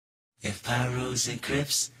If Pyrus and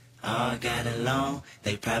Crips all got along,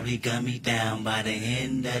 they probably gun me down by the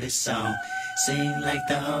end of the song. Seem like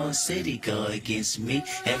the whole city go against me.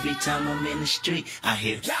 Every time I'm in the street, I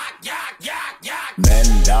hear yak, yak, yak, yak.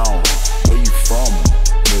 Man down, where you from,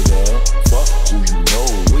 nigga? Fuck who you know,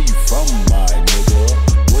 where you from, my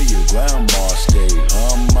nigga? Where your grandma stay,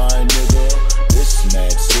 my nigga? This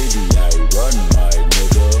mad city I run, my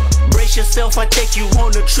nigga. Brace yourself, I take you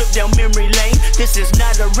on a trip down memory lane. This is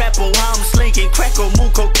not a rapper, I'm slinging crack or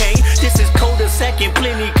moon cocaine. This is cul-de-sac and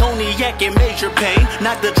plenty cognac and major pain.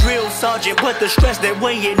 Not the drill sergeant, but the stress that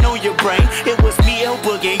weighing on your brain. It was me, El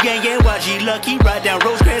Boogie, Yang Yang, YG Lucky. Ride down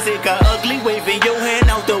Rosecrans, it got ugly. Waving your hand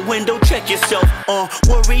out the window, check yourself.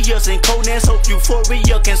 Warriors and Conans, hope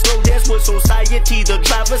euphoria can slow dance with society. The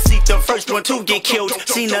driver's seat, the first one to get killed.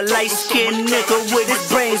 Seen a light-skinned nigga with his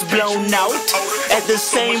brains blown out at the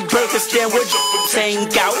same burger stand with same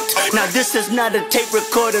gout. Now this is not a tape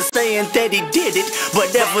recorder saying that he did it,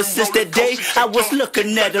 but ever since that day I was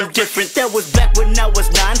looking at him different. That was back when I was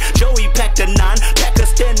 9. Joey packed a 9, pack a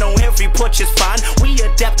stand on every porch is fine. We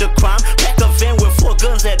adapt to crime, pack a van with 4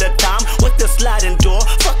 guns at a time with the sliding door.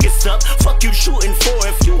 Fuck it's up, fuck you shooting for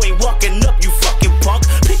if you ain't walking up, you fucking punk.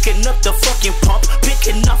 Picking up the fucking pump,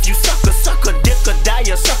 picking off you sucker, sucker dick or die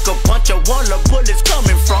a sucker punch. A wall of bullets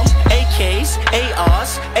coming from AKs,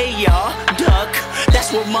 ARs, AR, duck.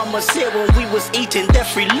 That's what mama said when we was eating that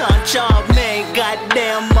free lunch. Oh man,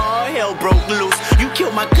 goddamn, all hell broke loose. You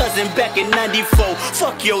killed my cousin back in 94.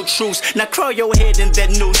 Fuck your truce. Now crawl your head in that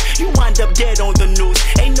noose. You wind up dead on the news.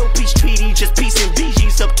 Ain't no peace treaty, just peace and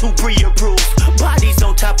BG's up to pre-approved. Bodies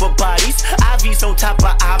on top of bodies, IVs on top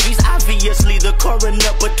of IVs. Obviously the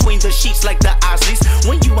coroner between the sheets like the Osleys.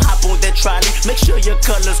 When you hop on that trolley, make sure your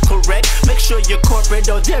color's correct. Make sure you're corporate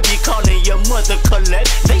or they'll be calling your mother collect.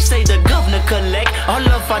 They say the governor collect all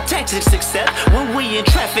of our taxes except when we in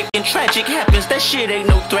traffic and tragic happens. That shit ain't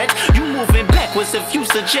no threat. You moving backwards if you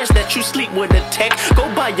suggest that you sleep with a tech. Go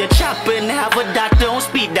buy your chopper and have a doctor on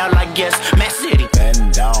speed dial, I guess. Mass City.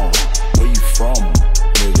 Man down, where you from,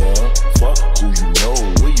 nigga? Fuck who you know,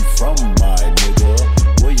 where you from, my nigga?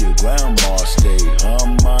 Where your grandma stay,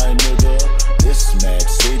 my nigga? This mad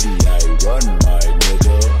city I run, my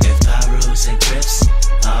nigga. If Pyrus and Crips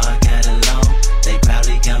all got along, they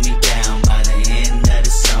probably gun me down by the end of the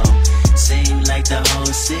song. Seem like the whole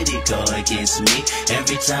city go against me.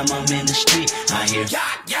 Every time I'm in the street, I hear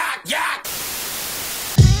yak, yak, yak.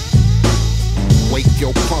 Wake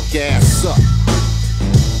your punk ass up.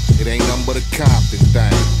 It ain't nothing but a Compton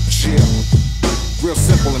thing. Chill. Real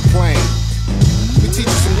simple and plain. We teach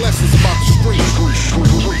you some lessons about the street.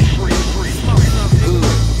 Hood.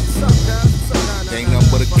 Ain't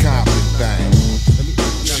nothing but a Compton thing.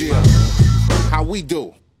 Chill. How we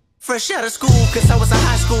do? Fresh out of school, cause I was a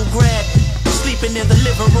high school grad. Sleeping in the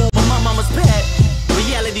living room on my mama's pad.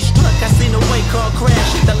 Reality struck, I seen a white car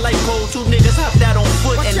crash. Hit the light pole, 2 niggas hopped out on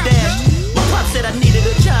foot and dashed. My pop said I needed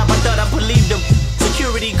a job, I thought I believed him.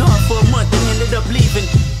 Security guard for a month and ended up leaving.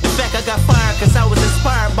 In fact, I got fired cause I was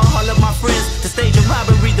inspired by all of my friends to stage a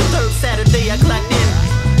robbery the 3rd Saturday I clocked in.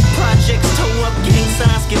 Projects toe up, gang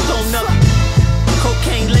signs get thrown up.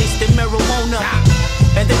 Cocaine laced in marijuana.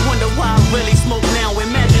 And they wonder why I really smoke now.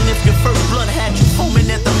 Imagine if your first blunt had you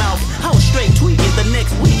foaming at the mouth. I was straight tweaking the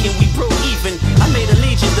next weekend, we broke even. I made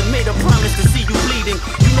allegiance and made a promise to see you bleeding.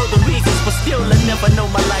 You know the reasons, but still I never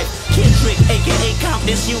know my life. Kendrick, aka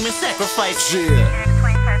Compton's human sacrifice. Yeah.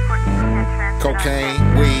 Cocaine,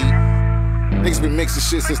 weed. Niggas been mixing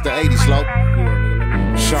shit since the 80s, low.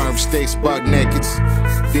 Sharp sticks, bug nakeds.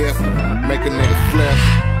 Dip, make a nigga flip.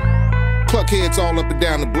 Cluck heads all up and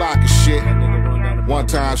down the block and shit. One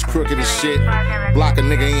time's crooked as shit. Block a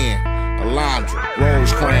nigga in. Alondra,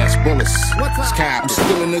 Rosecrans, bullets. Sky, I'm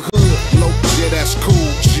still in the hood. Low, yeah, that's cool.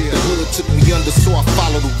 The hood took me under, so I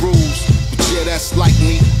follow the rules. But yeah, that's like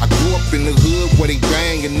me. I grew up in the hood where they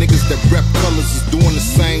bang, and niggas that rep colors is doing the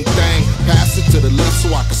same thing. Pass it to the left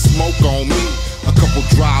so I can smoke on me. A couple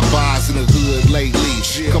drive-bys in the hood lately.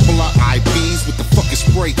 Couple of IPs with the fucking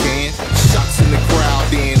spray can. Shots in the crowd,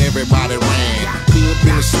 then everybody ran. Hood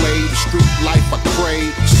been a slave, the street life I crave.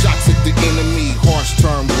 Shots at the enemy, hearts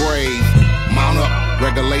turn brave. Mount up,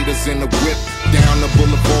 regulators in the whip. Down the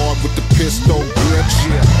boulevard with the pistol grip.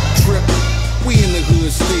 Trip, we in the hood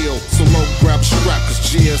still. So low, grab a strap, cause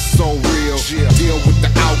it's so real. Deal with the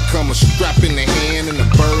outcome, a strap in the hand and a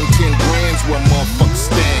burn 10 grand's where motherfuckers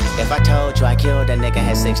stand. If I told you I killed a nigga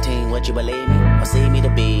at 16, would you believe me? Or see me to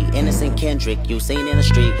be innocent Kendrick you seen in the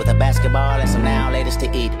street with a basketball and some now latest to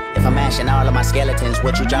eat? If I'm mashing all of my skeletons,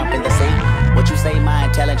 would you jump in the sea? Would you say my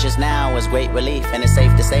intelligence now is great relief? And it's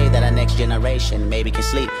safe to say that our next generation maybe can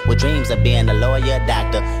sleep with dreams of being a lawyer,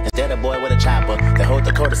 doctor, instead of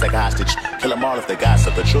purpose like hostage. Kill them all if they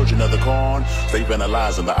gossip. The children of the corn, they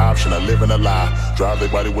vandalizing the option of living a lie. Drive their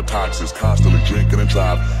body with toxins, constantly drinking and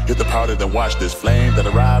drive. Hit the powder, then watch this flame that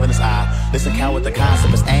arrive in his eye. Listen, count with the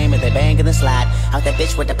concept is aim and they bang in the slide. Out that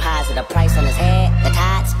bitch with deposit a price on his head. The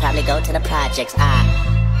tots probably go to the projects.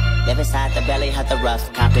 I live inside the belly of the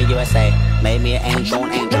rough. Compton, USA. Made me an angel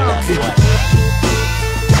and angel dust. What?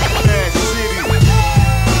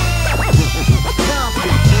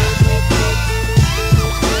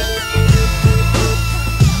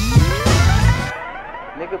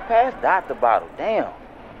 Nigga, pass Dot the bottle. Damn.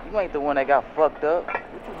 You ain't the one that got fucked up.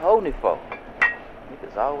 What you holding it for?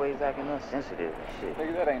 Niggas always acting unsensitive and shit.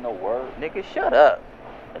 Nigga, that ain't no word. Nigga, shut up.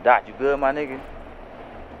 Dot, you good, my nigga?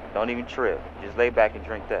 Don't even trip. Just lay back and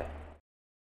drink that.